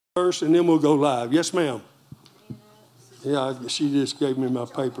first, and then we'll go live. Yes, ma'am. Yeah, she just gave me my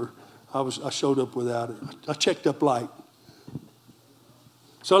paper. I showed up without it. I checked up light.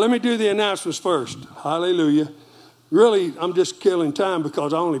 So let me do the announcements first. Hallelujah. Really, I'm just killing time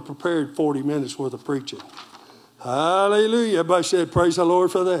because I only prepared 40 minutes worth of preaching. Hallelujah. Everybody said, praise the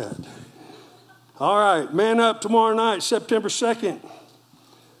Lord for that. All right, Man Up tomorrow night, September 2nd,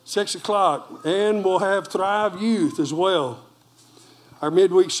 6 o'clock. And we'll have Thrive Youth as well. Our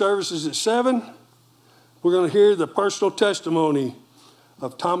midweek service is at 7. We're going to hear the personal testimony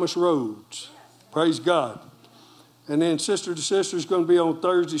of Thomas Rhodes. Praise God. And then Sister to Sister is going to be on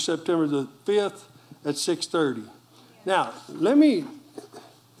Thursday, September the 5th at 6:30. Now, let me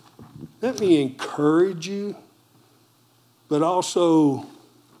encourage you, but also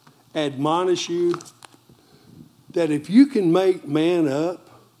admonish you that if you can make Man Up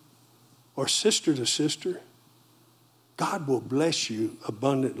or Sister to Sister, God will bless you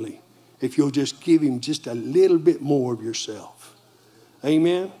abundantly if you'll just give him just a little bit more of yourself.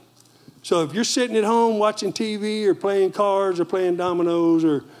 Amen? So if you're sitting at home watching TV or playing cards or playing dominoes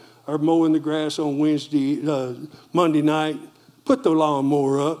or mowing the grass on Monday night, put the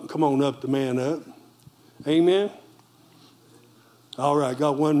lawnmower up and come on up to Man Up. Amen? All right,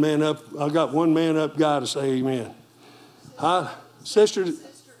 got one man up. I got one Man Up guy to say amen. Sister to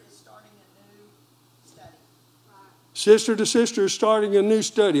Sister is starting a new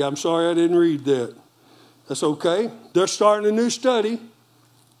study. I'm sorry I didn't read that. That's okay. They're starting a new study.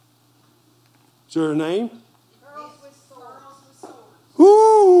 Is there a name? Girls with Swords.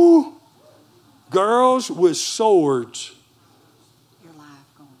 Woo! Girls with Swords. You're live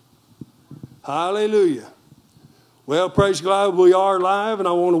going. Hallelujah. Well, praise God, we are live, and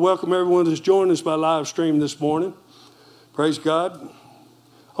I want to welcome everyone that's joining us by live stream this morning. Praise God.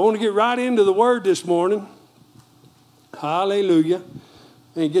 I want to get right into the Word this morning. Hallelujah.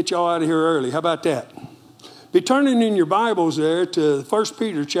 And get y'all out of here early. How about that? Be turning in your Bibles there to 1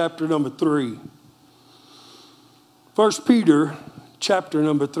 Peter chapter number 3. 1 Peter chapter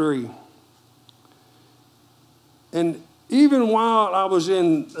number 3. And even while I was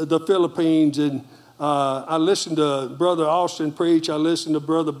in the Philippines and I listened to Brother Austin preach, I listened to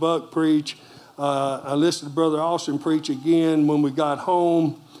Brother Buck preach, I listened to Brother Austin preach again when we got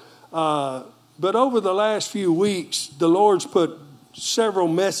home. But over the last few weeks, the Lord's put several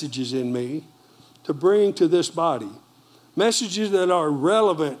messages in me to bring to this body. Messages that are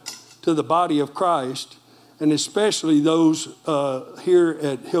relevant to the body of Christ, and especially those here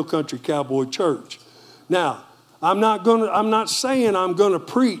at Hill Country Cowboy Church. Now, I'm not saying I'm going to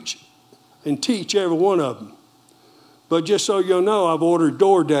preach and teach every one of them. But just so you'll know, I've ordered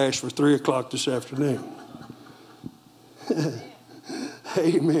DoorDash for 3 o'clock this afternoon.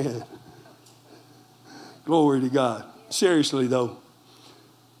 Amen. Glory to God. Seriously, though,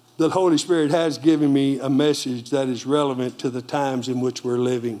 the Holy Spirit has given me a message that is relevant to the times in which we're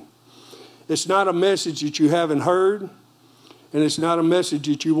living. It's not a message that you haven't heard, and it's not a message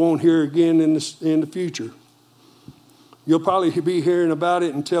that you won't hear again in the future. You'll probably be hearing about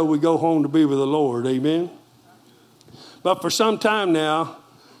it until we go home to be with the Lord. Amen? But for some time now,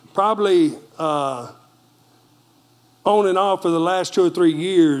 probably on and off for the last 2 or 3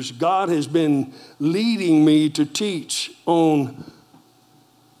 years, God has been leading me to teach on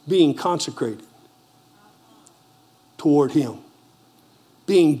being consecrated toward Him,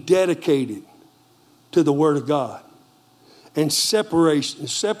 being dedicated to the Word of God, and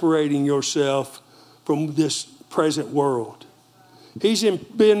separating yourself from this present world. He's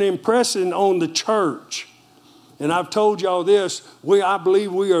been impressing on the church, and I've told y'all this, I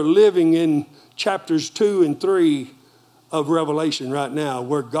believe we are living in chapters 2 and 3 of Revelation right now,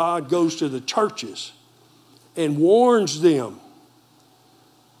 where God goes to the churches and warns them.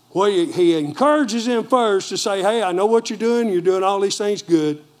 Well, he encourages them first to say, hey, I know what you're doing all these things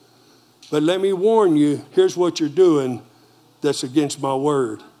good, but let me warn you, here's what you're doing that's against my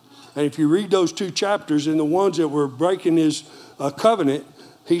word. And if you read those 2 chapters, and the ones that were breaking his covenant,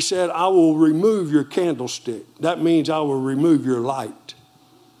 he said, I will remove your candlestick. That means I will remove your light.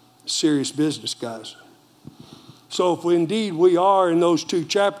 Serious business, guys. So if indeed we are in those 2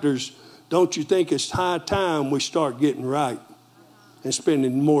 chapters, don't you think it's high time we start getting right and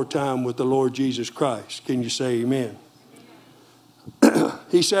spending more time with the Lord Jesus Christ? Can you say amen?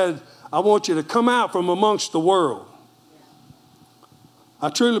 He said, I want you to come out from amongst the world. I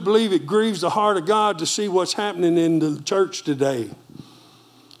truly believe it grieves the heart of God to see what's happening in the church today.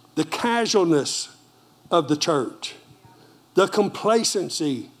 The casualness of the church. The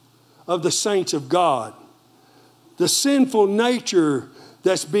complacency of the saints of God. The sinful nature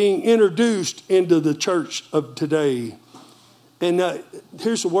that's being introduced into the church of today. And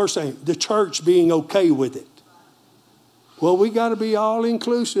here's the worst thing, the church being okay with it. Well, we got to be all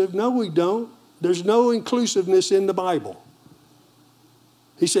inclusive. No, we don't. There's no inclusiveness in the Bible.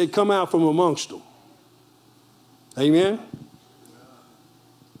 He said, come out from amongst them. Amen?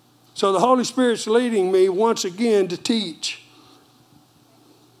 So the Holy Spirit's leading me once again to teach.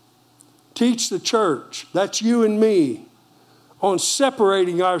 Teach the church, that's you and me, on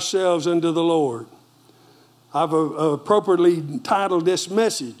separating ourselves unto the Lord. I've appropriately titled this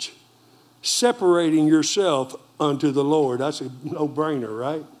message, Separating Yourself unto the Lord. That's a no-brainer,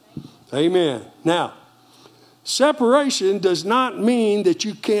 right? Amen. Now, separation does not mean that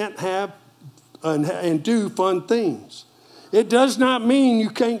you can't have and do fun things. It does not mean you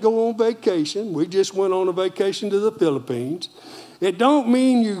can't go on vacation. We just went on a vacation to the Philippines. It don't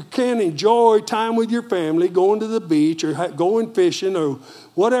mean you can't enjoy time with your family, going to the beach or going fishing or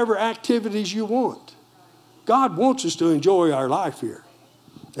whatever activities you want. God wants us to enjoy our life here.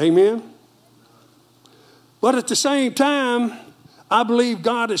 Amen? But at the same time, I believe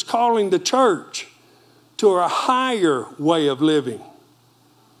God is calling the church to a higher way of living.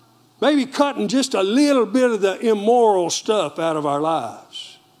 Maybe cutting just a little bit of the immoral stuff out of our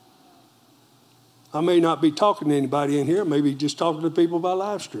lives. I may not be talking to anybody in here, maybe just talking to people by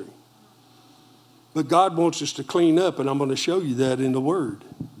live stream. But God wants us to clean up, and I'm going to show you that in the Word.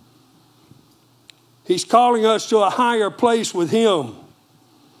 He's calling us to a higher place with Him,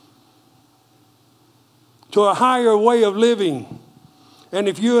 to a higher way of living. And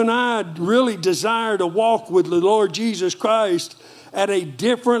if you and I really desire to walk with the Lord Jesus Christ at a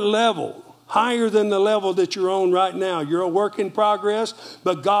different level, higher than the level that you're on right now. You're a work in progress,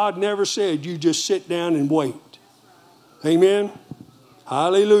 but God never said you just sit down and wait. Amen?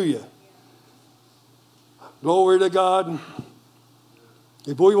 Hallelujah. Glory to God.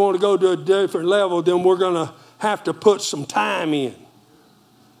 If we want to go to a different level, then we're going to have to put some time in.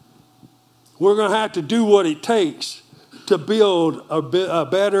 We're going to have to do what it takes to build a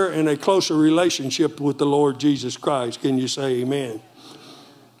better and a closer relationship with the Lord Jesus Christ. Can you say amen?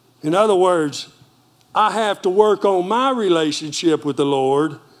 In other words, I have to work on my relationship with the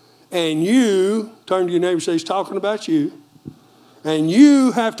Lord, and you, turn to your neighbor and say, he's talking about you, and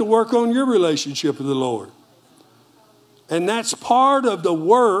you have to work on your relationship with the Lord. And that's part of the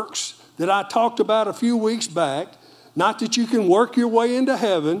works that I talked about a few weeks back. Not that you can work your way into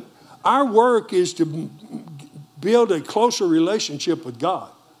heaven. Our work is to build a closer relationship with God.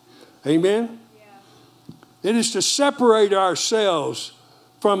 Amen? Yeah. It is to separate ourselves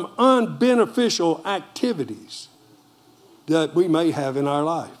from unbeneficial activities that we may have in our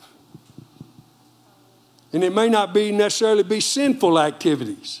life. And it may not be necessarily be sinful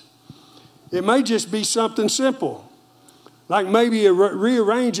activities. It may just be something simple, like maybe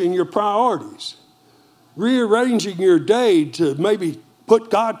rearranging your priorities, rearranging your day to maybe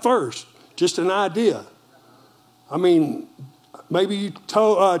put God first. Just an idea. I mean, maybe you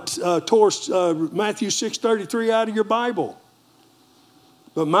tore Matthew 6:33 out of your Bible.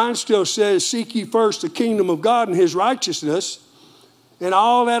 But mine still says, seek ye first the kingdom of God and His righteousness, and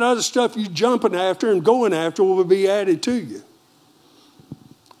all that other stuff you're jumping after and going after will be added to you.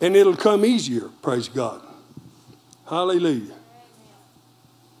 And it'll come easier, praise God. Hallelujah.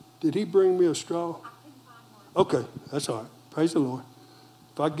 Did he bring me a straw? Okay, that's all right. Praise the Lord.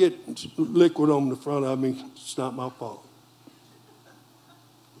 If I get liquid on the front of me, it's not my fault.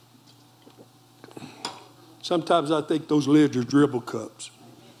 Sometimes I think those lids are dribble cups.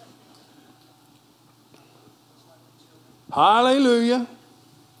 Hallelujah.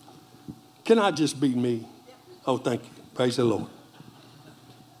 Can I just be me? Oh, thank you. Praise the Lord.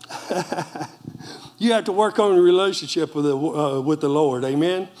 You have to work on your relationship with the Lord.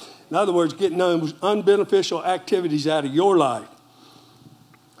 Amen. In other words, getting those unbeneficial activities out of your life.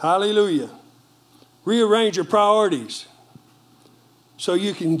 Hallelujah. Rearrange your priorities so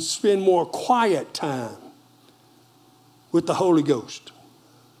you can spend more quiet time with the Holy Ghost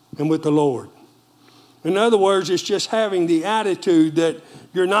and with the Lord. In other words, it's just having the attitude that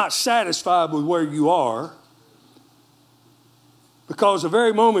you're not satisfied with where you are, because the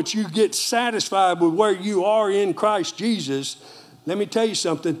very moment you get satisfied with where you are in Christ Jesus, let me tell you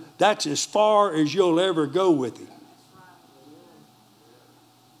something, that's as far as you'll ever go with Him.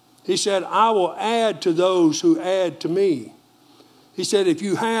 He said, I will add to those who add to me. He said, if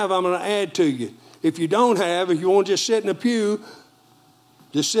you have, I'm going to add to you. If you don't have, if you want to just sit in a pew,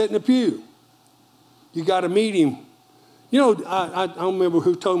 just sit in a pew. You got to meet Him. You know, I don't remember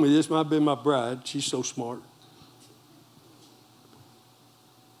who told me this. Might have been my bride. She's so smart.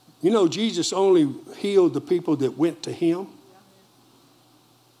 You know, Jesus only healed the people that went to Him.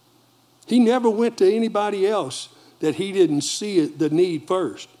 He never went to anybody else that he didn't see the need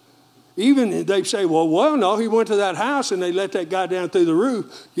first. Even they say, well, no, he went to that house and they let that guy down through the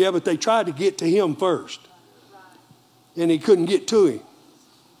roof. Yeah, but they tried to get to him first. And he couldn't get to him.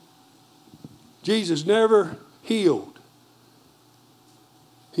 Jesus never healed.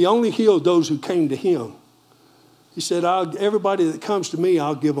 He only healed those who came to him. He said, everybody that comes to me,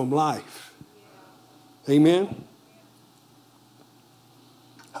 I'll give them life. Amen?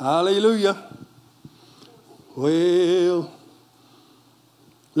 Hallelujah. Well,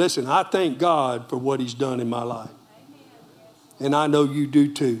 listen, I thank God for what he's done in my life. And I know you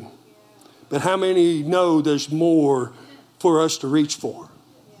do too. But how many know there's more for us to reach for?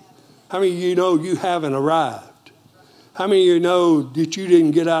 How many of you know you haven't arrived? How many of you know that you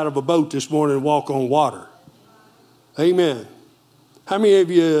didn't get out of a boat this morning and walk on water? Amen. How many of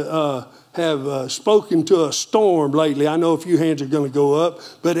you have spoken to a storm lately? I know a few hands are going to go up,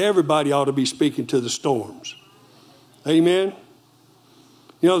 but everybody ought to be speaking to the storms. Amen.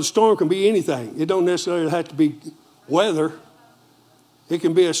 You know, the storm can be anything. It don't necessarily have to be weather. It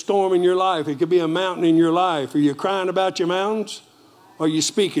can be a storm in your life. It could be a mountain in your life. Are you crying about your mountains? Or are you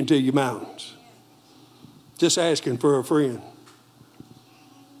speaking to your mountains? Just asking for a friend.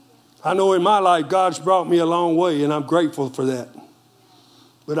 I know in my life, God's brought me a long way, and I'm grateful for that.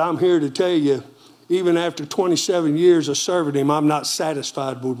 But I'm here to tell you, even after 27 years of serving him, I'm not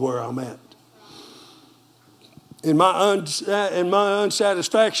satisfied with where I'm at. And my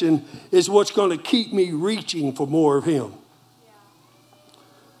unsatisfaction is what's going to keep me reaching for more of him.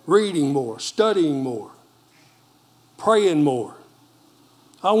 Reading more, studying more, praying more.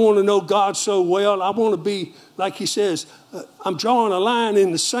 I want to know God so well. I want to be, like he says, I'm drawing a line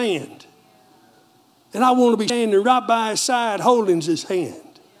in the sand. And I want to be standing right by his side holding his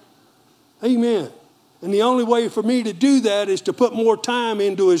hand. Amen. And the only way for me to do that is to put more time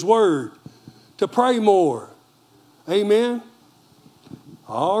into his word, to pray more. Amen.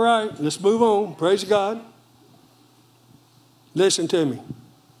 All right, let's move on. Praise God. Listen to me.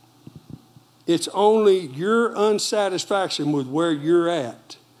 It's only your unsatisfaction with where you're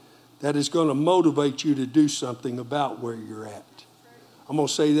at that is going to motivate you to do something about where you're at. I'm going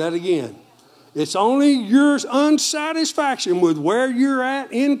to say that again. It's only your unsatisfaction with where you're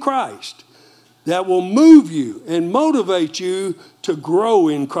at in Christ that will move you and motivate you to grow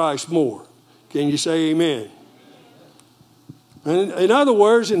in Christ more. Can you say amen? In other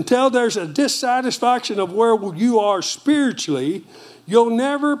words, until there's a dissatisfaction of where you are spiritually, you'll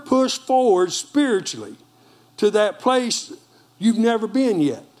never push forward spiritually to that place you've never been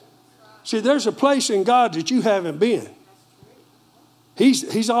yet. See, there's a place in God that you haven't been.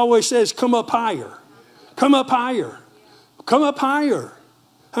 He's always says, come up higher. Come up higher. Come up higher.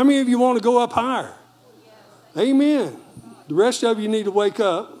 How many of you want to go up higher? Amen. The rest of you need to wake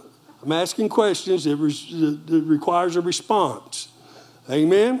up. I'm asking questions that requires a response.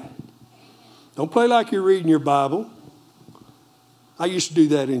 Amen. Don't play like you're reading your Bible. I used to do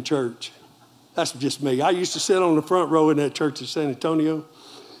that in church. That's just me. I used to sit on the front row in that church in San Antonio.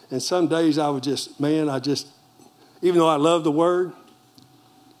 And some days I would even though I love the word,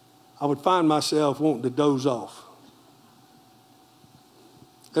 I would find myself wanting to doze off.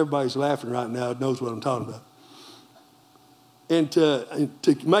 Everybody's laughing right now, knows what I'm talking about. And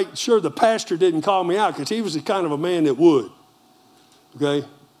to make sure the pastor didn't call me out, because he was the kind of a man that would. Okay?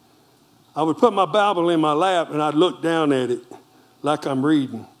 I would put my Bible in my lap and I'd look down at it like I'm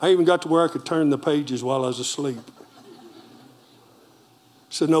reading. I even got to where I could turn the pages while I was asleep.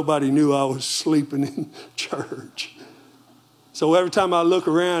 So nobody knew I was sleeping in church. So every time I look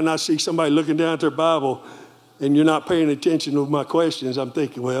around and I see somebody looking down at their Bible and you're not paying attention to my questions, I'm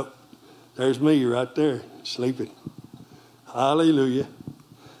thinking, well, there's me right there, sleeping. Hallelujah.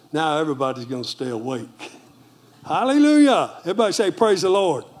 Now everybody's going to stay awake. Hallelujah. Everybody say, praise the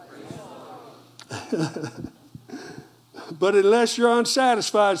Lord. Praise the Lord. But unless you're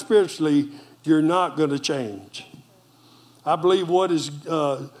unsatisfied spiritually, you're not going to change. I believe what is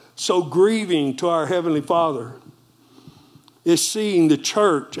so grieving to our Heavenly Father is seeing the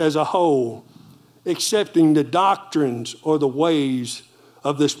church as a whole accepting the doctrines or the ways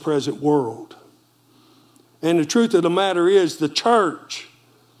of this present world. And the truth of the matter is the church,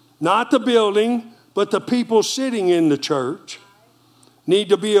 not the building, but the people sitting in the church, need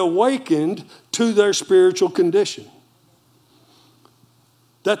to be awakened to their spiritual condition.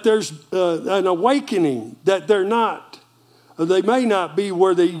 That there's an awakening, that they may not be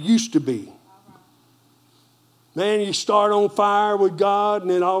where they used to be. Man, you start on fire with God, and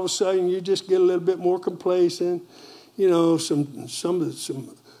then all of a sudden you just get a little bit more complacent. You know, some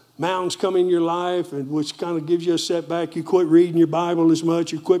mountains come in your life, and which kind of gives you a setback. You quit reading your Bible as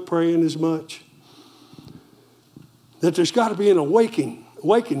much. You quit praying as much. that there's got to be an awakening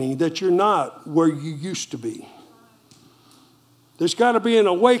that you're not where you used to be. There's got to be an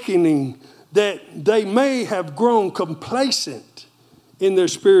awakening that they may have grown complacent in their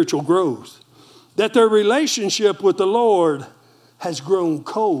spiritual growth, that their relationship with the Lord has grown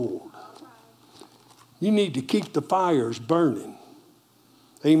cold. You need to keep the fires burning.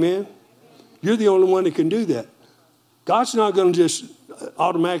 Amen? You're the only one that can do that. God's not going to just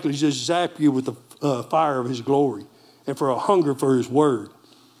automatically just zap you with the fire of his glory and for a hunger for his word.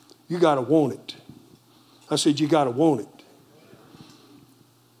 You got to want it. I said you got to want it.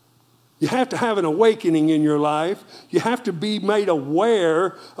 You have to have an awakening in your life. You have to be made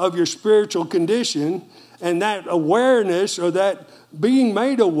aware of your spiritual condition. And that awareness, or that being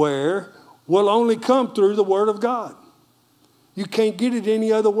made aware, will only come through the Word of God. You can't get it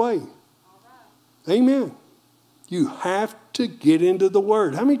any other way. Amen. You have to get into the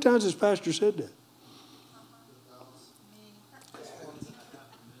Word. How many times has Pastor said that?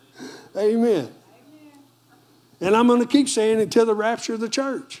 Amen. And I'm going to keep saying it until the rapture of the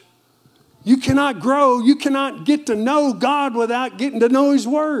church. You cannot grow. You cannot get to know God without getting to know his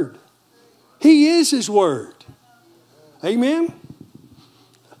word. He is his word. Amen?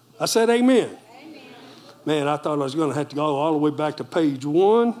 I said amen. Amen. Man, I thought I was going to have to go all the way back to page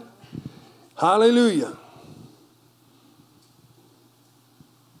 1. Hallelujah.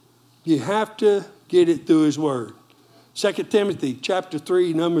 You have to get it through his word. 2 Timothy chapter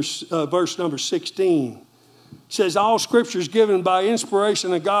 3, verse number 16. Says all scripture is given by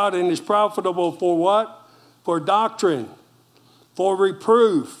inspiration of God and is profitable for what? For doctrine, for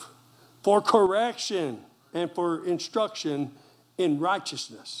reproof, for correction, and for instruction in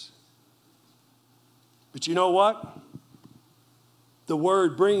righteousness. But you know what? The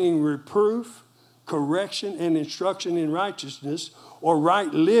word bringing reproof, correction, and instruction in righteousness, or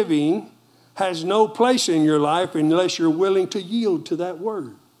right living, has no place in your life unless you're willing to yield to that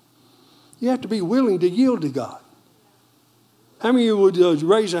word. You have to be willing to yield to God. How many of you would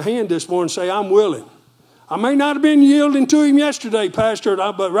raise a hand this morning and say, I'm willing? I may not have been yielding to him yesterday, Pastor,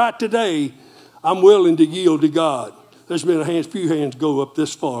 but right today, I'm willing to yield to God. There's been a few hands go up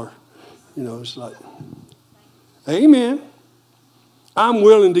this far. You know, it's like, amen. I'm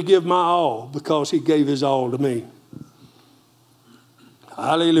willing to give my all because he gave his all to me.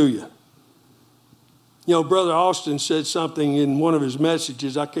 Hallelujah. You know, Brother Austin said something in one of his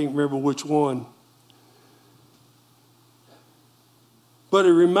messages. I can't remember which one. But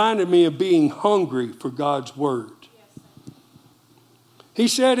it reminded me of being hungry for God's word. He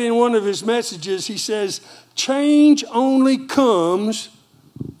said in one of his messages, he says, change only comes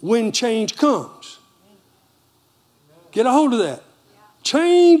when change comes. Get a hold of that.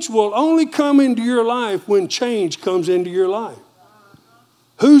 Change will only come into your life when change comes into your life.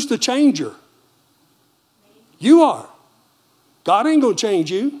 Who's the changer? You are. God ain't going to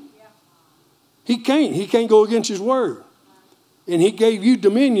change you. He can't. He can't go against his word. And he gave you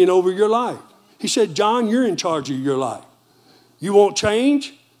dominion over your life. He said, John, you're in charge of your life. You want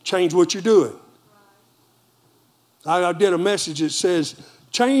change? Change what you're doing. I did a message that says,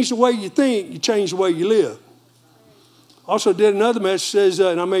 change the way you think, you change the way you live. Also did another message that says,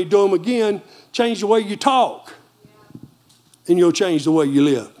 and I may do them again, change the way you talk. And you'll change the way you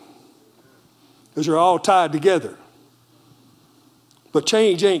live. Because they're all tied together. But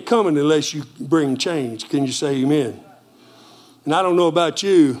change ain't coming unless you bring change. Can you say amen? And I don't know about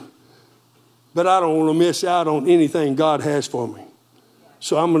you, but I don't want to miss out on anything God has for me.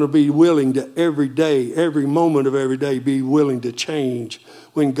 So I'm going to be willing to every day, every moment of every day, be willing to change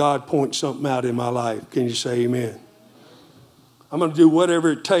when God points something out in my life. Can you say amen? I'm going to do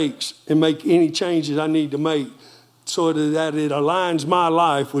whatever it takes and make any changes I need to make so that it aligns my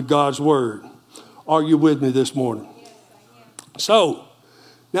life with God's word. Are you with me this morning? So,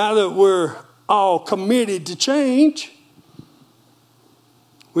 now that we're all committed to change,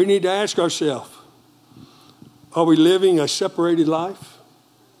 we need to ask ourselves, are we living a separated life?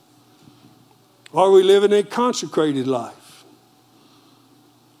 Are we living a consecrated life?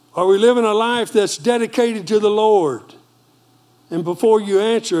 Are we living a life that's dedicated to the Lord? And before you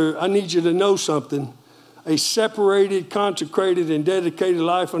answer, I need you to know something. A separated, consecrated, and dedicated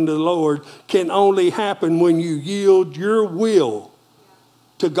life unto the Lord can only happen when you yield your will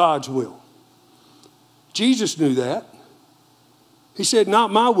to God's will. Jesus knew that. He said,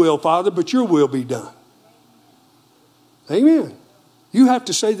 not my will, Father, but your will be done. Amen. You have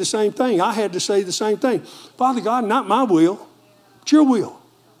to say the same thing. I had to say the same thing. Father God, not my will, but your will.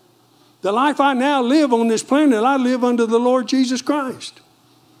 The life I now live on this planet, I live under the Lord Jesus Christ.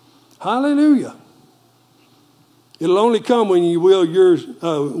 Hallelujah. It'll only come when you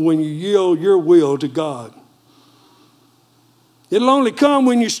yield your will to God. It'll only come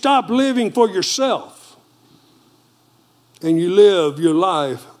when you stop living for yourself and you live your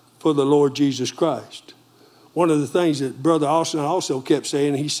life for the Lord Jesus Christ. One of the things that Brother Austin also kept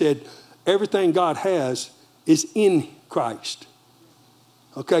saying, he said, everything God has is in Christ.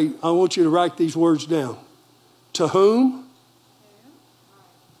 Okay, I want you to write these words down. To whom,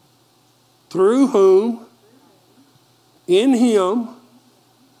 through whom, in him,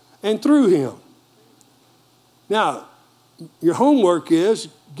 and through him. Now, your homework is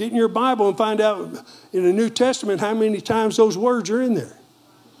get in your Bible and find out in the New Testament how many times those words are in there.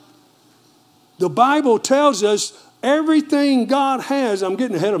 The Bible tells us everything God has, I'm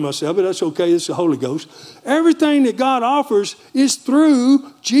getting ahead of myself, but that's okay, it's the Holy Ghost. Everything that God offers is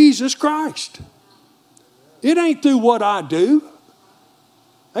through Jesus Christ. It ain't through what I do.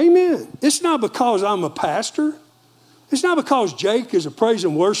 Amen. It's not because I'm a pastor. It's not because Jake is a praise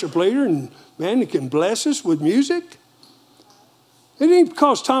and worship leader and, man, he can bless us with music. It ain't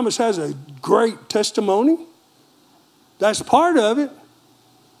because Thomas has a great testimony. That's part of it.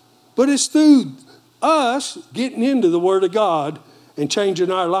 But it's through us getting into the Word of God and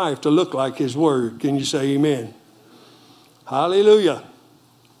changing our life to look like His Word. Can you say amen? Hallelujah.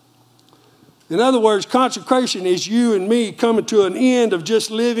 In other words, consecration is you and me coming to an end of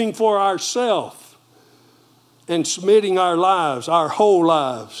just living for ourselves and submitting our lives, our whole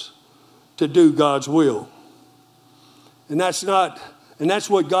lives, to do God's will. And that's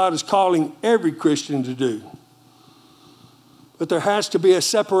what God is calling every Christian to do. But there has to be a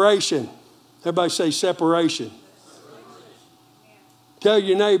separation. Everybody say separation. Tell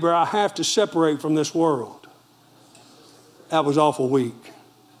your neighbor, I have to separate from this world. That was awful weak.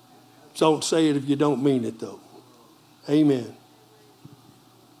 Don't say it if you don't mean it, though. Amen.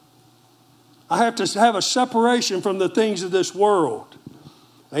 I have to have a separation from the things of this world.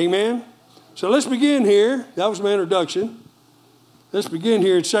 Amen. So let's begin here. That was my introduction. Let's begin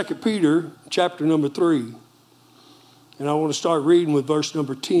here in 2 Peter chapter number 3. And I want to start reading with verse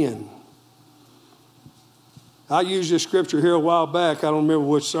number 10. I used this scripture here a while back. I don't remember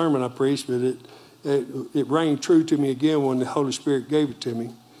which sermon I preached, but it rang true to me again when the Holy Spirit gave it to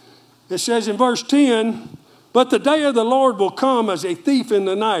me. It says in verse 10, but the day of the Lord will come as a thief in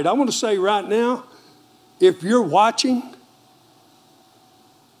the night. I want to say right now, if you're watching,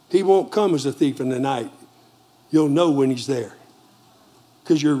 He won't come as a thief in the night. You'll know when He's there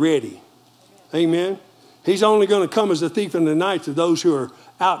because you're ready. Amen. He's only going to come as a thief in the night to those who are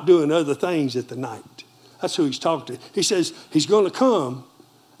out doing other things at the night. That's who He's talking to. He says He's going to come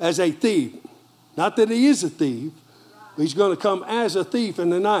as a thief. Not that He is a thief, but He's going to come as a thief in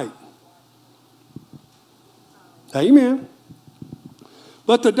the night. Amen.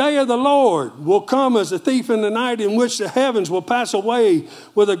 But the day of the Lord will come as a thief in the night, in which the heavens will pass away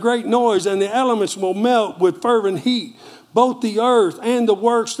with a great noise, and the elements will melt with fervent heat. Both the earth and the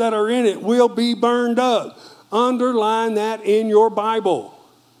works that are in it will be burned up. Underline that in your Bible.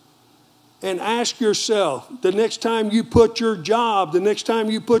 And ask yourself, the next time you put your job, the next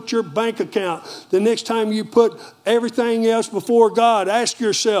time you put your bank account, the next time you put everything else before God, ask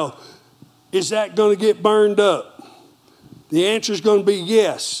yourself, is that going to get burned up? The answer is going to be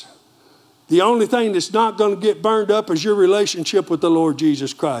yes. The only thing that's not going to get burned up is your relationship with the Lord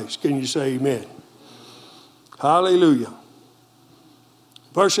Jesus Christ. Can you say amen? Hallelujah.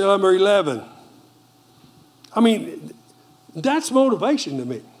 Verse number 11. I mean, that's motivation to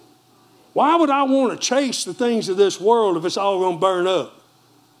me. Why would I want to chase the things of this world if it's all going to burn up?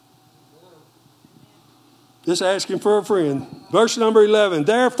 Just asking for a friend. Verse number 11.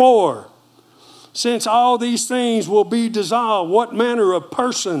 Therefore, since all these things will be dissolved, what manner of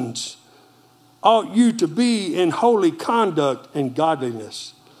persons ought you to be in holy conduct and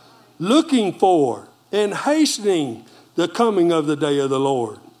godliness, looking for and hastening the coming of the day of the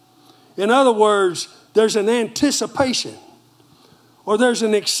Lord? In other words, there's an anticipation or there's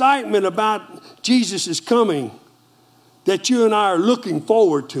an excitement about Jesus' coming that you and I are looking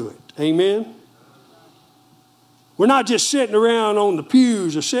forward to it. Amen? We're not just sitting around on the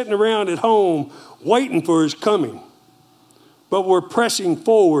pews or sitting around at home waiting for His coming, but we're pressing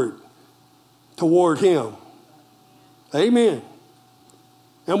forward toward Him. Amen.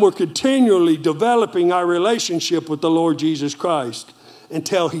 And we're continually developing our relationship with the Lord Jesus Christ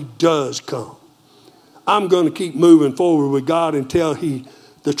until He does come. I'm going to keep moving forward with God until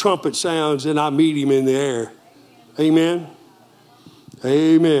the trumpet sounds and I meet Him in the air. Amen.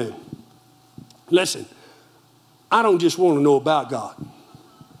 Amen. Listen. I don't just want to know about God.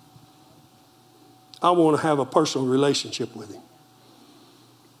 I want to have a personal relationship with Him.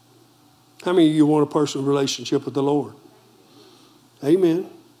 How many of you want a personal relationship with the Lord? Amen.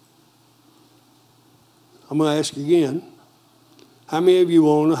 I'm going to ask again. How many of you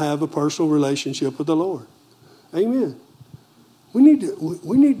want to have a personal relationship with the Lord? Amen. We need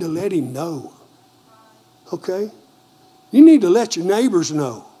to let him know. Okay? You need to let your neighbors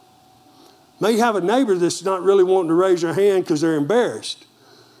know. May have a neighbor that's not really wanting to raise their hand because they're embarrassed.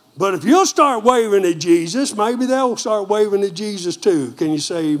 But if you'll start waving at Jesus, maybe they'll start waving at Jesus too. Can you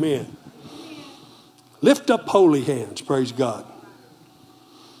say amen? Lift up holy hands. Praise God.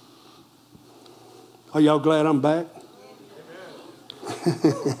 Are y'all glad I'm back?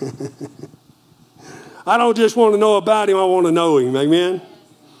 I don't just want to know about him, I want to know him. Amen?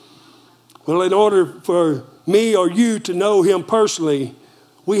 Well, in order for me or you to know him personally,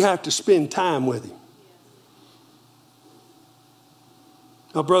 we have to spend time with him.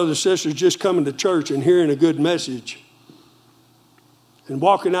 My brothers and sisters, just coming to church and hearing a good message and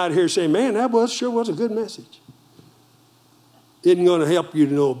walking out of here saying, man, that sure was a good message, isn't going to help you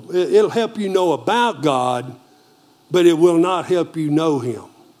to know. It'll help you know about God, but it will not help you know him.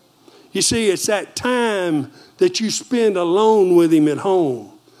 You see, it's that time that you spend alone with him at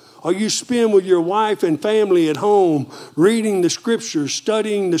home, or you spend with your wife and family at home, reading the scriptures,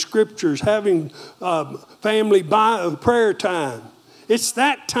 studying the scriptures, having family prayer time. It's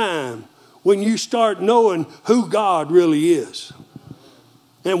that time when you start knowing who God really is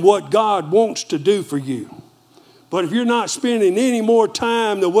and what God wants to do for you. But if you're not spending any more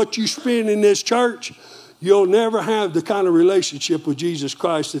time than what you spend in this church, you'll never have the kind of relationship with Jesus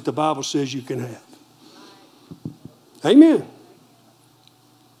Christ that the Bible says you can have. Amen.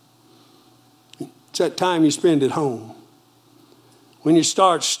 It's that time you spend at home. When you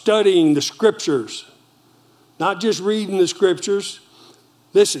start studying the scriptures, not just reading the scriptures.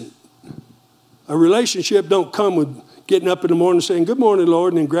 Listen, a relationship don't come with getting up in the morning saying, good morning,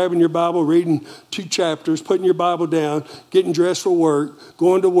 Lord, and then grabbing your Bible, reading 2 chapters, putting your Bible down, getting dressed for work,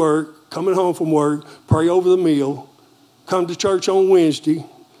 going to work, coming home from work, pray over the meal, come to church on Wednesday,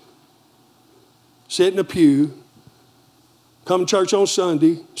 sit in a pew, come to church on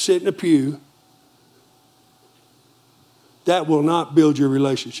Sunday, sit in a pew. That will not build your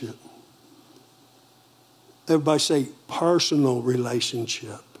relationship. Everybody say personal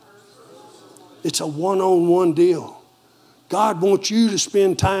relationship. It's a one-on-one deal. God wants you to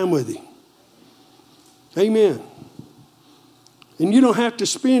spend time with him. Amen. And you don't have to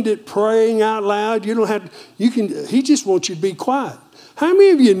spend it praying out loud. You don't have to, he just wants you to be quiet. How many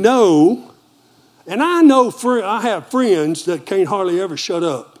of you know, and I have friends that can't hardly ever shut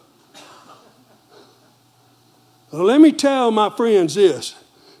up. Well, let me tell my friends this.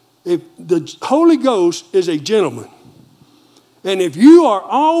 If the Holy Ghost is a gentleman, and if you are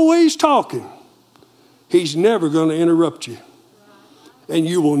always talking, he's never going to interrupt you. And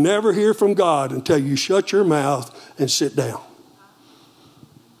you will never hear from God until you shut your mouth and sit down.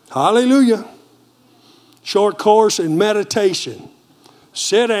 Hallelujah. Short course in meditation.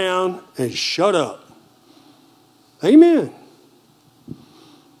 Sit down and shut up. Amen.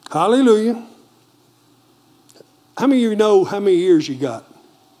 Hallelujah. How many of you know how many ears you got?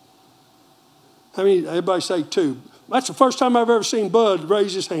 How many? Everybody say 2. That's the first time I've ever seen Bud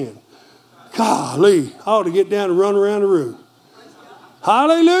raise his hand. Golly, I ought to get down and run around the room.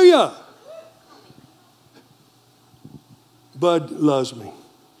 Hallelujah. Bud loves me.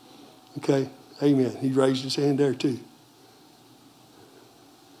 Okay, amen. He raised his hand there too.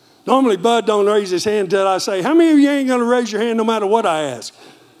 Normally, Bud don't raise his hand until I say, how many of you ain't going to raise your hand no matter what I ask?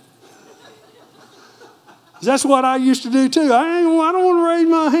 That's what I used to do too. I don't want to raise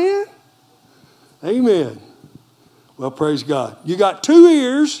my hand. Amen. Well, praise God. You got 2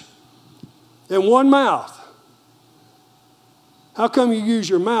 ears and 1 mouth. How come you use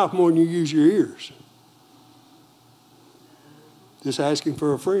your mouth more than you use your ears? Just asking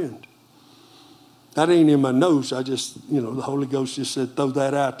for a friend. That ain't in my notes. I just, the Holy Ghost just said throw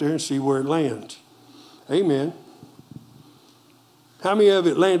that out there and see where it lands. Amen. How many of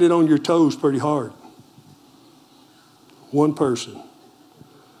it landed on your toes pretty hard? 1 person.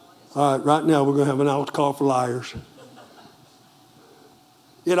 All right, right now we're going to have an altar call for liars.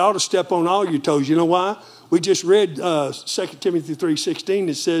 It ought to step on all your toes. You know why? We just read 2 Timothy 3:16.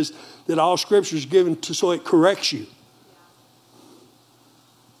 It says that all Scripture is given so it corrects you.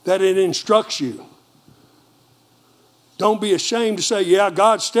 That it instructs you. Don't be ashamed to say, yeah,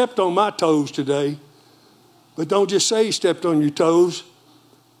 God stepped on my toes today. But don't just say he stepped on your toes.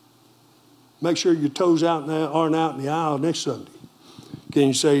 Make sure your toes aren't out in the aisle next Sunday. Can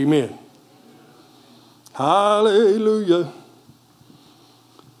you say amen? Hallelujah.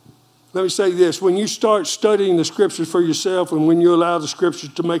 Let me say this. When you start studying the Scriptures for yourself and when you allow the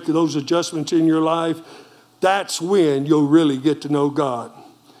Scriptures to make those adjustments in your life, that's when you'll really get to know God.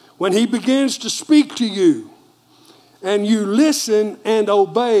 When he begins to speak to you and you listen and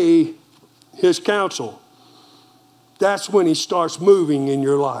obey his counsel, that's when he starts moving in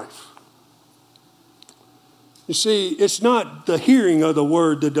your life. You see, it's not the hearing of the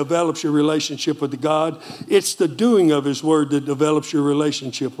word that develops your relationship with God. It's the doing of his word that develops your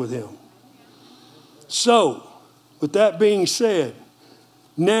relationship with him. So, with that being said,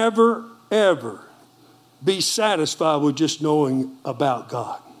 never, ever be satisfied with just knowing about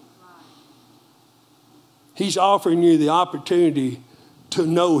God. He's offering you the opportunity to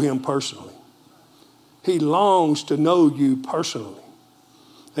know him personally. He longs to know you personally.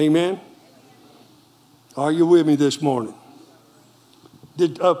 Amen? Are you with me this morning?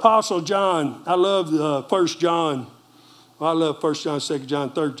 The Apostle John, I love 1 John. Well, I love 1 John, 2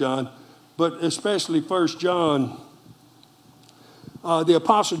 John, 3 John. But especially 1 John. The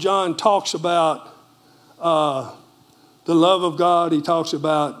Apostle John talks about the love of God. He talks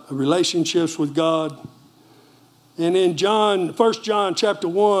about relationships with God. And in 1 John chapter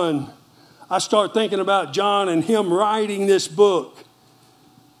 1, I start thinking about John and him writing this book.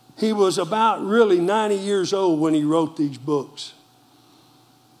 He was about really 90 years old when he wrote these books.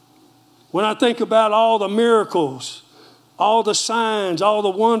 When I think about all the miracles, all the signs, all the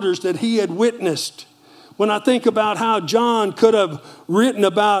wonders that he had witnessed, when I think about how John could have written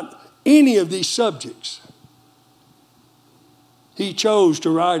about any of these subjects, he chose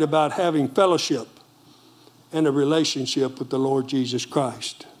to write about having fellowship and a relationship with the Lord Jesus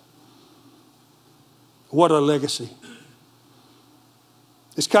Christ. What a legacy.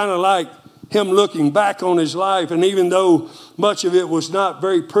 It's kind of like him looking back on his life, and even though much of it was not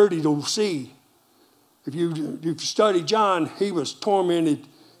very pretty to see, if you study John, he was tormented,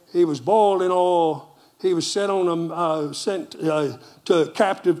 he was boiled in oil, he was sent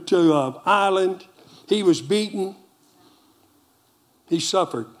captive to an island, he was beaten, he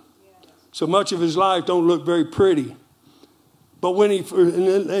suffered. So much of his life don't look very pretty. But when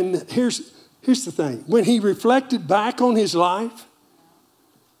here's the thing, when he reflected back on his life,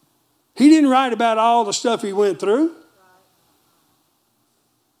 he didn't write about all the stuff he went through.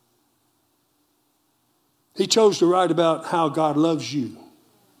 He chose to write about how God loves you.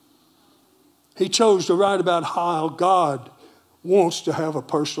 He chose to write about how God wants to have a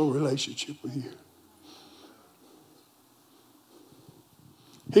personal relationship with you.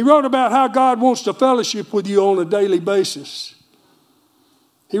 He wrote about how God wants to fellowship with you on a daily basis.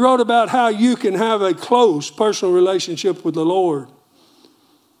 He wrote about how you can have a close personal relationship with the Lord.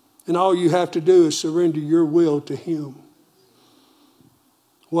 And all you have to do is surrender your will to him.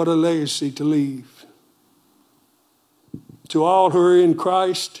 What a legacy to leave. To all who are in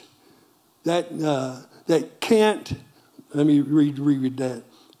Christ, that can't, let me read that.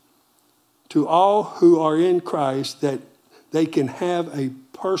 To all who are in Christ, that they can have a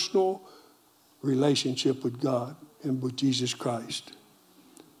personal relationship with God and with Jesus Christ.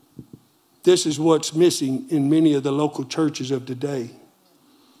 This is what's missing in many of the local churches of today.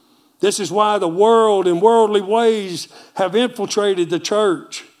 This is why the world and worldly ways have infiltrated the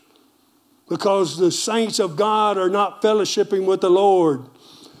church. Because the saints of God are not fellowshipping with the Lord.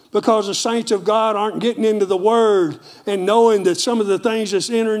 Because the saints of God aren't getting into the Word and knowing that some of the things that's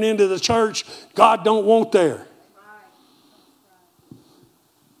entering into the church, God don't want there.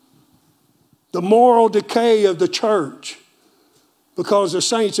 The moral decay of the church. Because the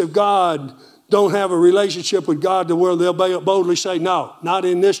saints of God don't have a relationship with God to where they'll boldly say, no, not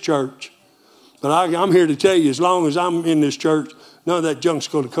in this church. But I'm here to tell you, as long as I'm in this church, none of that junk's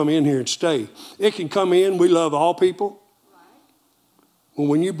going to come in here and stay. It can come in. We love all people. Well,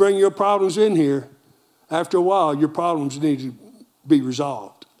 when you bring your problems in here, after a while, your problems need to be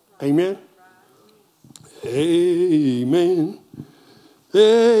resolved. Amen? Amen.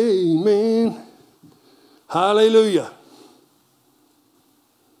 Amen. Hallelujah.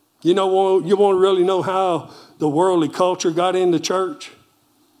 You want to really know how the worldly culture got in the church?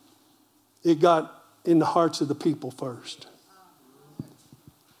 It got in the hearts of the people first.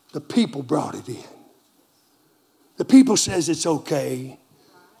 The people brought it in. The people says it's okay.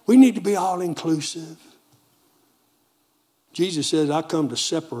 We need to be all inclusive. Jesus says, I come to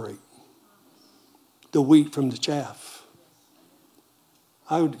separate the wheat from the chaff.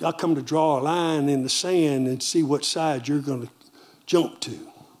 I come to draw a line in the sand and see what side you're going to jump to.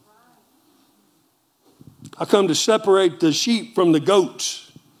 I come to separate the sheep from the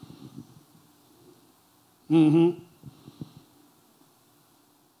goats.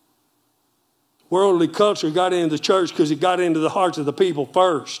 Worldly culture got into the church because it got into the hearts of the people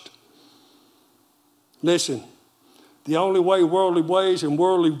first. Listen, the only way worldly ways and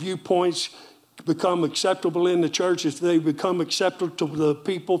worldly viewpoints become acceptable in the church is they become acceptable to the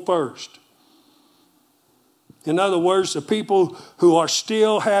people first. In other words, the people who are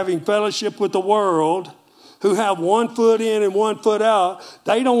still having fellowship with the world, who have one foot in and one foot out,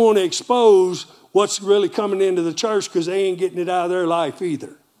 they don't want to expose what's really coming into the church because they ain't getting it out of their life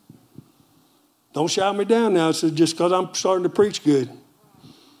either. Don't shout me down now. It's just because I'm starting to preach good.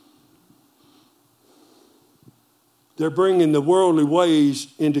 They're bringing the worldly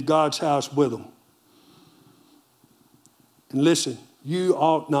ways into God's house with them. And listen, you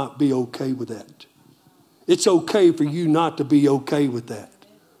ought not be okay with that. It's okay for you not to be okay with that.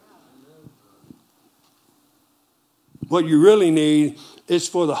 What you really need is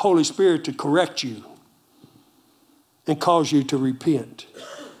for the Holy Spirit to correct you and cause you to repent.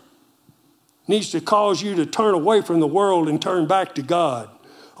 Needs to cause you to turn away from the world and turn back to God.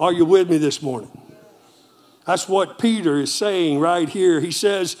 Are you with me this morning? That's what Peter is saying right here. He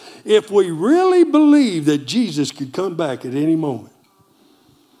says, if we really believe that Jesus could come back at any moment,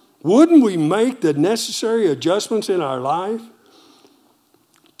 wouldn't we make the necessary adjustments in our life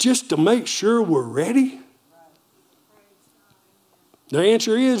just to make sure we're ready? The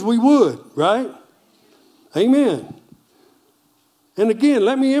answer is we would, right? Amen. And again,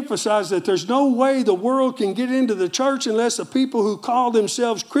 let me emphasize that there's no way the world can get into the church unless the people who call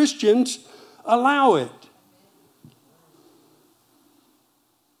themselves Christians allow it.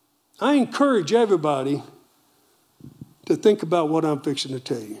 I encourage everybody to think about what I'm fixing to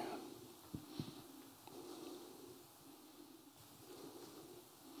tell you.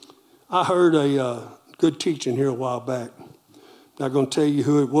 I heard a good teaching here a while back. Not going to tell you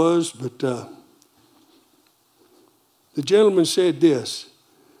who it was, but the gentleman said this.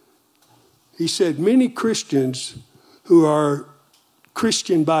 He said, many Christians who are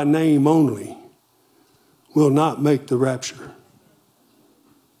Christian by name only will not make the rapture.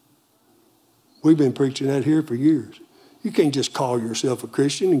 We've been preaching that here for years. You can't just call yourself a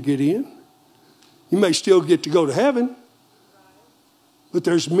Christian and get in. You may still get to go to heaven. But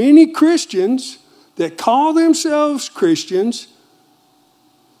there's many Christians that call themselves Christians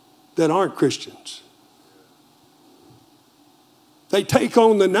that aren't Christians. They take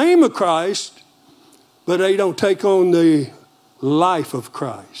on the name of Christ, but they don't take on the life of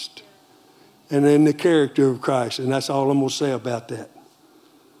Christ and then the character of Christ. And that's all I'm going to say about that.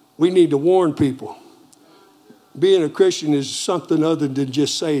 We need to warn people. Being a Christian is something other than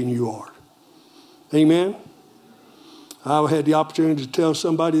just saying you are. Amen? I had the opportunity to tell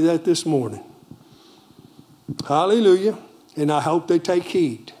somebody that this morning. Hallelujah. And I hope they take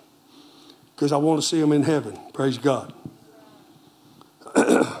heed because I want to see them in heaven. Praise God.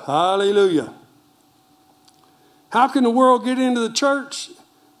 Hallelujah. How can the world get into the church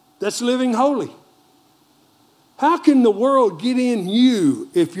that's living holy? How can the world get in you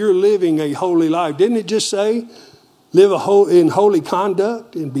if you're living a holy life? Didn't it just say live in holy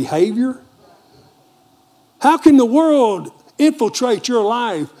conduct and behavior? How can the world infiltrate your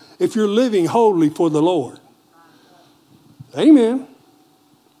life if you're living holy for the Lord? Amen.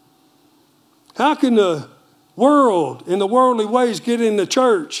 How can the world and the worldly ways get in the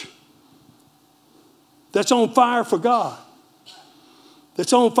church that's on fire for God,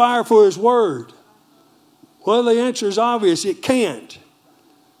 that's on fire for His Word? Well, the answer is obvious. It can't.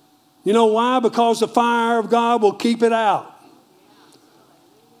 You know why? Because the fire of God will keep it out.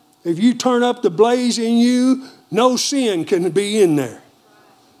 If you turn up the blaze in you, no sin can be in there.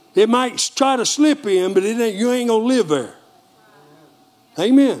 It might try to slip in, but you ain't going to live there.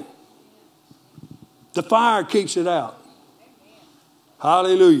 Amen. The fire keeps it out.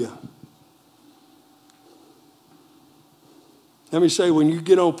 Hallelujah. Let me say, when you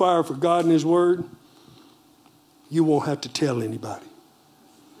get on fire for God and His Word, you won't have to tell anybody.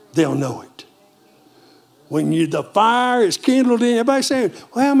 They'll know it. When the fire is kindled in, everybody's saying,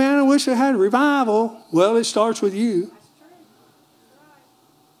 well, man, I wish I had a revival. Well, it starts with you.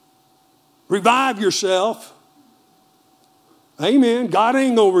 Revive yourself. Amen. God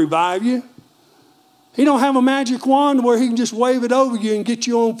ain't going to revive you. He don't have a magic wand where He can just wave it over you and get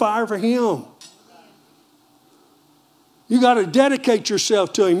you on fire for Him. You got to dedicate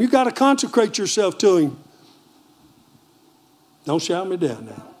yourself to Him. You got to consecrate yourself to Him. Don't shout me down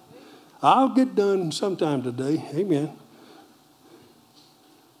now. I'll get done sometime today. Amen.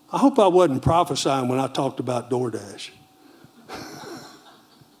 I hope I wasn't prophesying when I talked about DoorDash.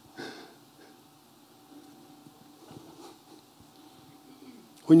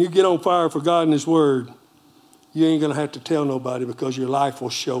 When you get on fire for God and His Word, you ain't going to have to tell nobody because your life will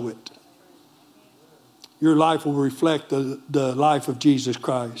show it. Your life will reflect the life of Jesus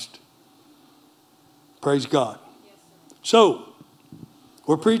Christ. Praise God. So,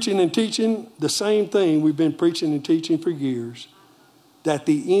 we're preaching and teaching the same thing we've been preaching and teaching for years, that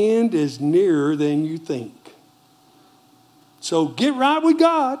the end is nearer than you think. So get right with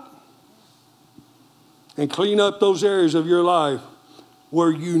God and clean up those areas of your life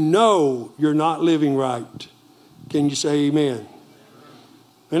where you know you're not living right. Can you say amen?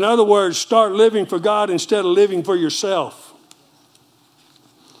 In other words, start living for God instead of living for yourself.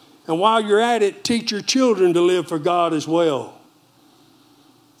 And while you're at it, teach your children to live for God as well.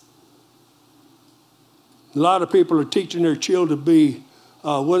 A lot of people are teaching their children to be,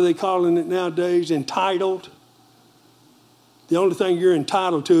 what are they calling it nowadays? Entitled. The only thing you're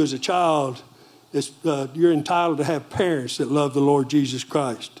entitled to as a child is you're entitled to have parents that love the Lord Jesus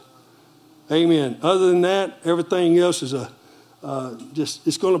Christ. Amen. Other than that, everything else is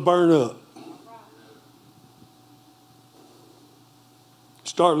it's going to burn up.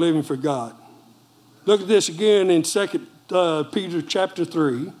 Start living for God. Look at this again in 2 Peter chapter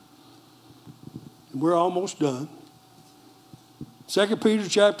 3. We're almost done. 2 Peter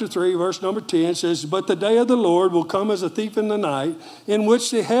chapter 3, verse number 10 says, "But the day of the Lord will come as a thief in the night, in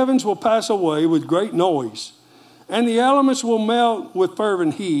which the heavens will pass away with great noise, and the elements will melt with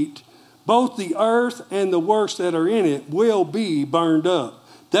fervent heat. Both the earth and the works that are in it will be burned up.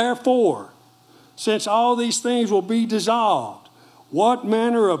 Therefore, since all these things will be dissolved, what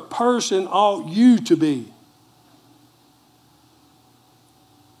manner of person ought you to be?"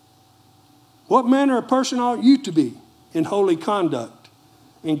 What manner of person ought you to be in holy conduct,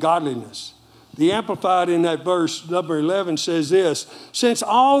 in godliness? The Amplified in that verse, number 11, says this: "Since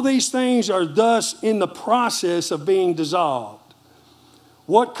all these things are thus in the process of being dissolved,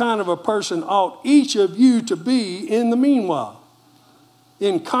 what kind of a person ought each of you to be in the meanwhile?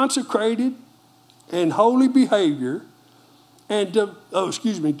 In consecrated and holy behavior and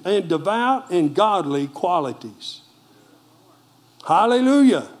devout and godly qualities."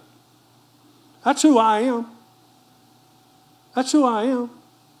 Hallelujah. That's who I am. That's who I am.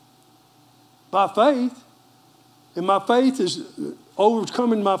 By faith. And my faith is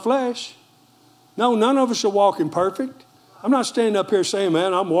overcoming my flesh. No, none of us are walking perfect. I'm not standing up here saying,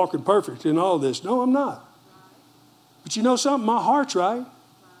 man, I'm walking perfect in all this. No, I'm not. But you know something? My heart's right.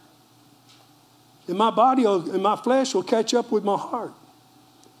 And my body and my flesh will catch up with my heart.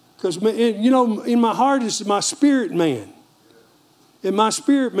 Because, in my heart is my spirit man. And my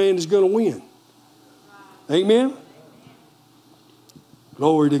spirit man is going to win. Amen?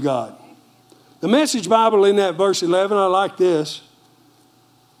 Glory to God. The Message Bible in that verse 11, I like this.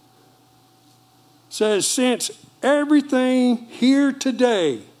 Says, "Since everything here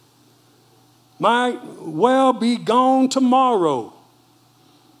today might well be gone tomorrow,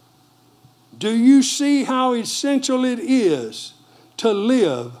 do you see how essential it is to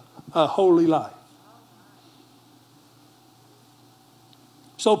live a holy life?"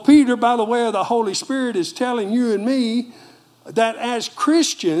 So Peter, by the way of the Holy Spirit, is telling you and me that as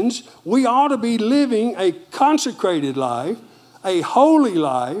Christians, we ought to be living a consecrated life, a holy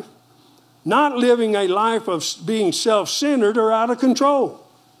life, not living a life of being self-centered or out of control.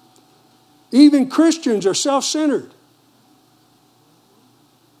 Even Christians are self-centered.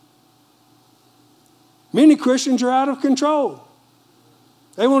 Many Christians are out of control.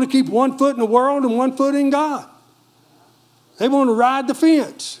 They want to keep one foot in the world and one foot in God. They want to ride the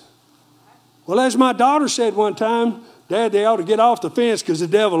fence. Well, as my daughter said one time, "Dad, they ought to get off the fence because the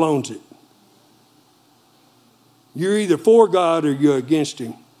devil owns it." You're either for God or you're against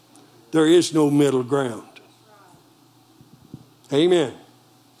him. There is no middle ground. Amen.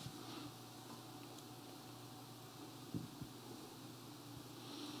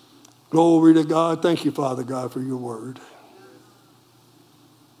 Glory to God. Thank you, Father God, for your word.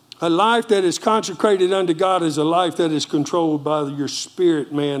 A life that is consecrated unto God is a life that is controlled by your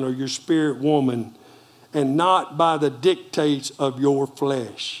spirit man or your spirit woman and not by the dictates of your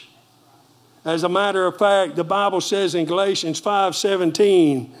flesh. As a matter of fact, the Bible says in Galatians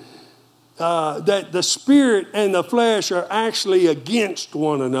 5:17 that the spirit and the flesh are actually against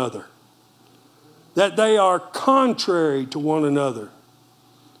one another, that they are contrary to one another.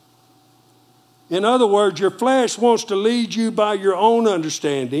 In other words, your flesh wants to lead you by your own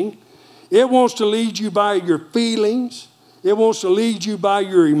understanding. It wants to lead you by your feelings. It wants to lead you by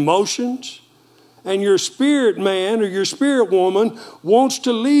your emotions. And your spirit man or your spirit woman wants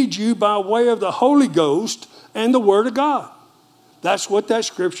to lead you by way of the Holy Ghost and the Word of God. That's what that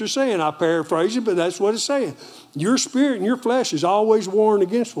scripture is saying. I paraphrase it, but that's what it's saying. Your spirit and your flesh is always warring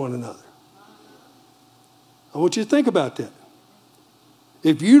against one another. I want you to think about that.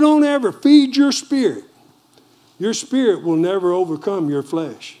 If you don't ever feed your spirit will never overcome your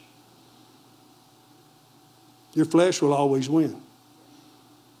flesh. Your flesh will always win.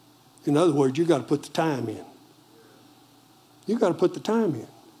 In other words, you got to put the time in. You got to put the time in.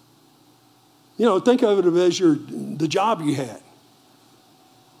 think of it as the job you had.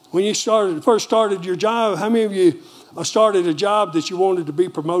 When you first started your job, how many of you started a job that you wanted to be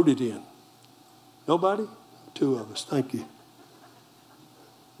promoted in? Nobody? 2 of us. Thank you.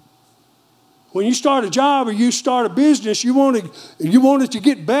 When you start a job or you start a business, you want it to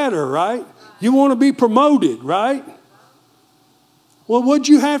get better, right? You want to be promoted, right? Well, what'd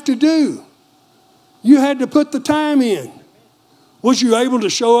you have to do? You had to put the time in. Was you able to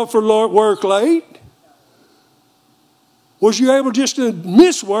show up for work late? Was you able just to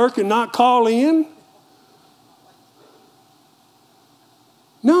miss work and not call in?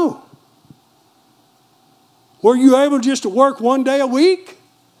 No. Were you able just to work 1 day a week?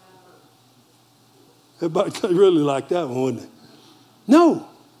 Everybody really liked that one, wouldn't it? No.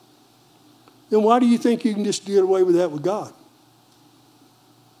 Then why do you think you can just get away with that with God?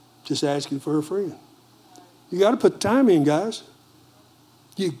 Just asking for a friend. You got to put the time in, guys.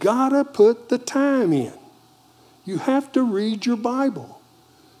 You got to put the time in. You have to read your Bible.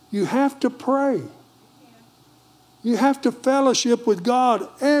 You have to pray. You have to fellowship with God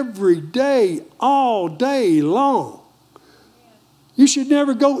every day, all day long. You should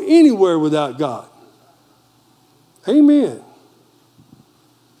never go anywhere without God. Amen.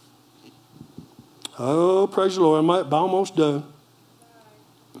 Oh, praise the Lord. I'm almost done.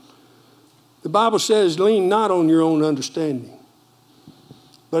 The Bible says, lean not on your own understanding,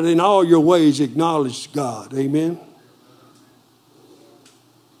 but in all your ways acknowledge God. Amen.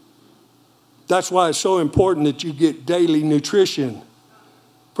 That's why it's so important that you get daily nutrition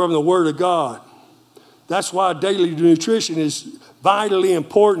from the Word of God. That's why daily nutrition is vitally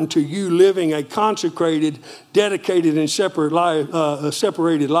important to you living a consecrated, dedicated, and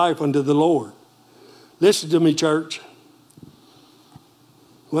separated life unto the Lord. Listen to me, church.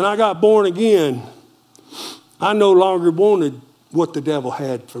 When I got born again, I no longer wanted what the devil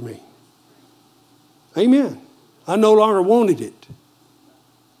had for me. Amen. I no longer wanted it.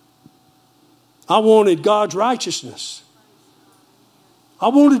 I wanted God's righteousness. I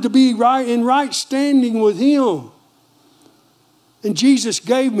wanted to be in right standing with Him. And Jesus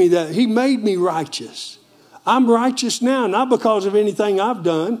gave me that. He made me righteous. I'm righteous now, not because of anything I've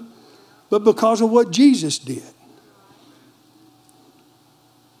done, but because of what Jesus did.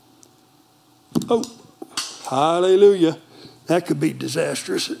 Oh, hallelujah. That could be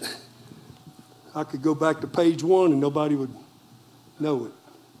disastrous. I could go back to page 1 and nobody would know it.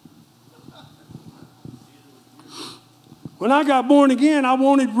 When I got born again, I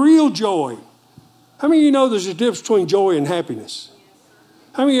wanted real joy. How many of you know there's a difference between joy and happiness?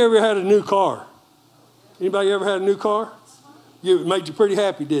 How many of you ever had a new car? Anybody ever had a new car? It made you pretty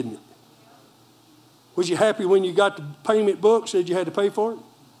happy, didn't it? Was you happy when you got the payment book, said you had to pay for it?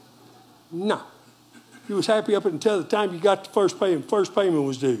 No. You was happy up until the time you got the first payment. First payment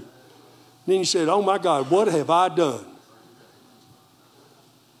was due. And then you said, oh my God, what have I done?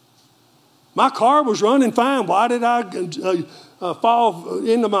 My car was running fine. Why did I fall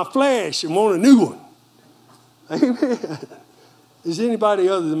into my flesh and want a new one? Amen. Has anybody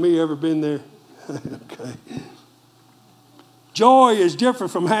other than me ever been there? Okay. Joy is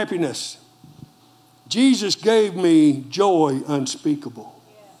different from happiness. Jesus gave me joy unspeakable.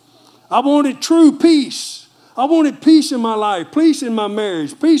 I wanted true peace. I wanted peace in my life, peace in my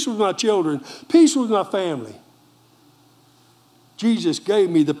marriage, peace with my children, peace with my family. Jesus gave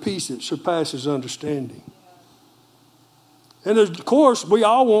me the peace that surpasses understanding. And of course, we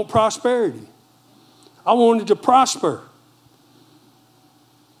all want prosperity. I wanted to prosper.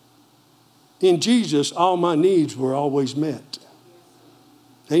 In Jesus, all my needs were always met.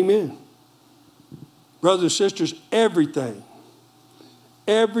 Amen. Brothers and sisters, everything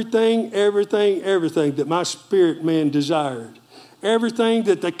that my spirit man desired, everything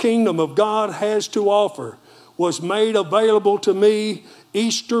that the kingdom of God has to offer was made available to me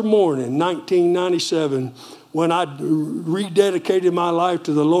Easter morning, 1997, when I rededicated my life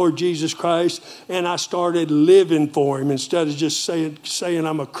to the Lord Jesus Christ and I started living for Him instead of just saying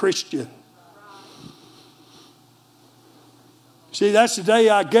I'm a Christian. See, that's the day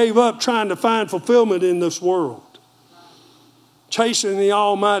I gave up trying to find fulfillment in this world. Chasing the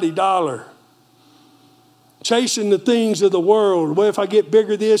almighty dollar. Chasing the things of the world. Well, if I get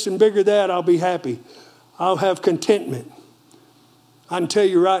bigger this and bigger that, I'll be happy. I'll have contentment. I can tell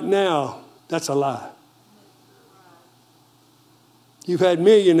you right now, that's a lie. You've had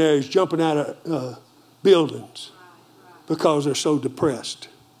millionaires jumping out of buildings because they're so depressed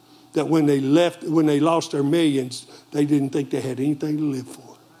that when they lost their millions, they didn't think they had anything to live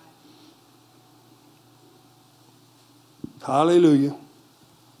for. Hallelujah.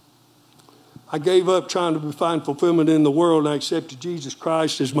 I gave up trying to find fulfillment in the world and I accepted Jesus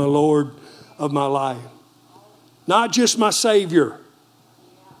Christ as my Lord of my life. Not just my Savior,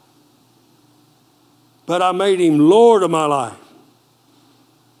 but I made him Lord of my life.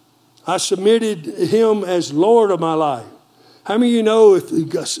 I submitted him as Lord of my life. How many of you know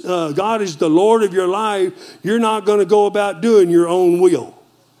if God is the Lord of your life, you're not going to go about doing your own will?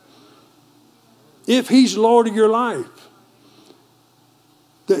 If he's Lord of your life.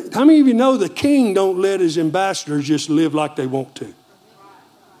 How many of you know the king don't let his ambassadors just live like they want to?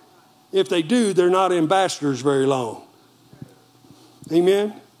 If they do, they're not ambassadors very long.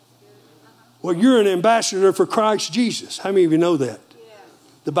 Amen? Well, you're an ambassador for Christ Jesus. How many of you know that?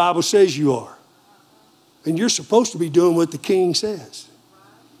 The Bible says you are. And you're supposed to be doing what the king says.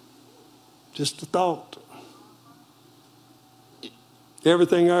 Just a thought.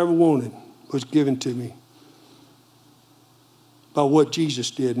 Everything I ever wanted was given to me by what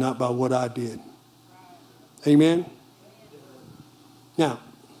Jesus did, not by what I did. Amen? Now,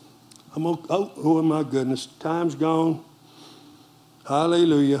 oh my goodness, time's gone.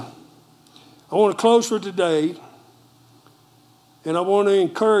 Hallelujah. I want to close for today, and I want to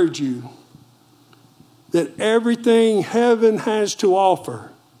encourage you that everything heaven has to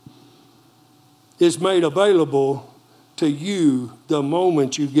offer is made available to you the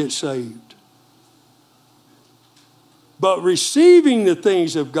moment you get saved. But receiving the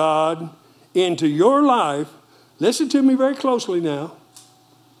things of God into your life, listen to me very closely now,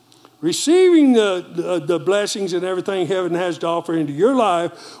 receiving the blessings and everything heaven has to offer into your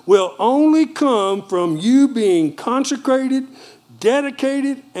life will only come from you being consecrated,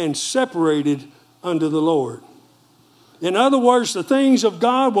 dedicated, and separated unto the Lord. In other words, the things of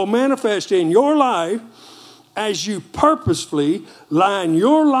God will manifest in your life as you purposefully line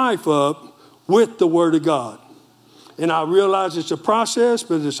your life up with the Word of God. And I realize it's a process,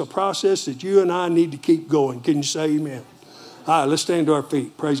 but it's a process that you and I need to keep going. Can you say amen? All right, let's stand to our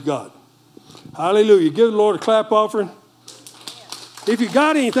feet. Praise God. Hallelujah. Give the Lord a clap offering. If you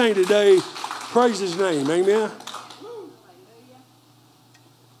got anything today, praise his name. Amen.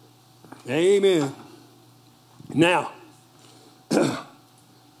 Amen. Now,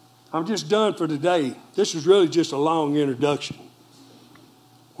 I'm just done for today. This is really just a long introduction.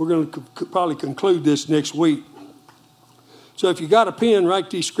 We're going to probably conclude this next week. So if you got a pen, write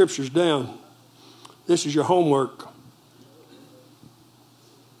these scriptures down. This is your homework.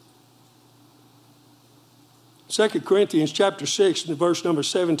 2 Corinthians chapter 6, verse number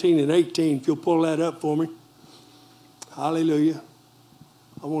 17 and 18, if you'll pull that up for me. Hallelujah.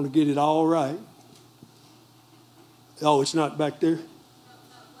 I want to get it all right. Oh, it's not back there?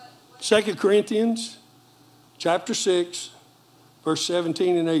 2 Corinthians chapter 6, verse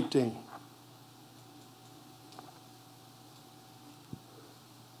 17 and 18.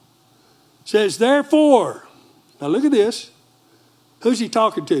 Says, therefore, now look at this. Who's he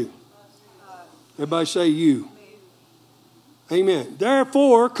talking to? Everybody say you. Amen.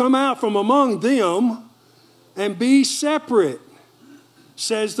 Therefore, come out from among them and be separate,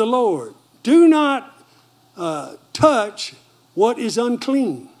 says the Lord. Do not touch what is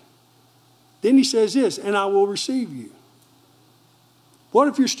unclean. Then he says this, and I will receive you. What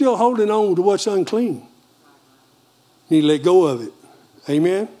if you're still holding on to what's unclean? You need to let go of it.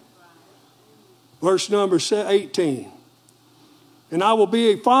 Amen. Verse number 18. And I will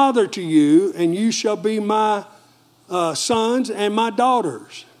be a father to you, and you shall be my sons and my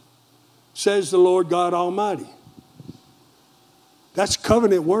daughters, says the Lord God Almighty. That's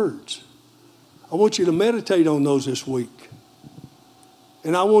covenant words. I want you to meditate on those this week.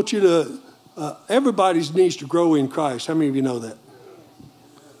 And I want you to, everybody needs to grow in Christ. How many of you know that?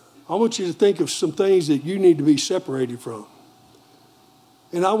 I want you to think of some things that you need to be separated from.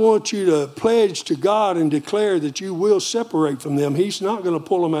 And I want you to pledge to God and declare that you will separate from them. He's not going to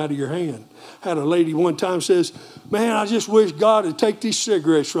pull them out of your hand. I had a lady one time says, man, I just wish God would take these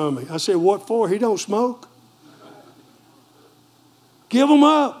cigarettes from me. I said, what for? He don't smoke. Give them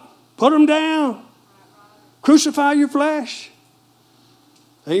up. Put them down. Crucify your flesh.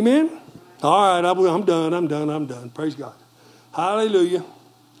 Amen? All right, I'm done. Praise God. Hallelujah.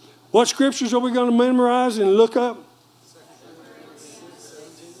 What scriptures are we going to memorize and look up?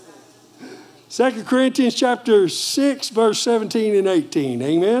 2 Corinthians chapter 6, verse 17 and 18.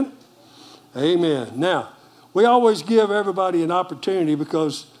 Amen? Amen. Now, we always give everybody an opportunity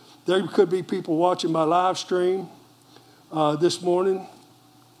because there could be people watching my live stream this morning.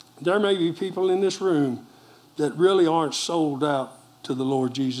 There may be people in this room that really aren't sold out to the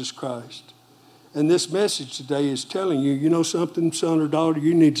Lord Jesus Christ. And this message today is telling you, you know something, son or daughter,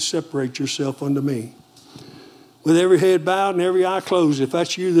 you need to separate yourself unto me. With every head bowed and every eye closed, if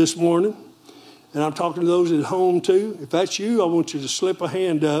that's you this morning, and I'm talking to those at home too. If that's you, I want you to slip a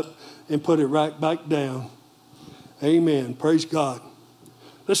hand up and put it right back down. Amen. Praise God.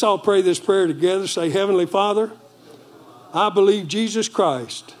 Let's all pray this prayer together. Say, Heavenly Father, I believe Jesus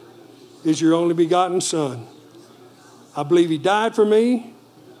Christ is your only begotten Son. I believe he died for me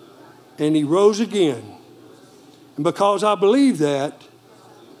and he rose again. And because I believe that,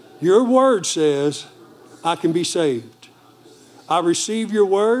 your word says I can be saved. I receive your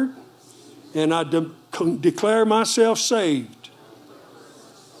word and I declare myself saved.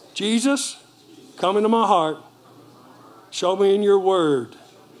 Jesus, come into my heart. Show me in your word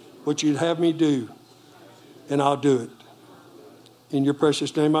what you'd have me do, and I'll do it. In your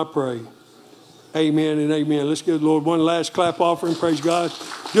precious name I pray. Amen and amen. Let's give the Lord one last clap offering. Praise God.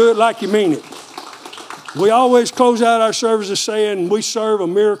 Do it like you mean it. We always close out our services saying we serve a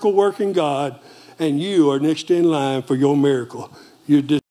miracle-working God, and you are next in line for your miracle. You're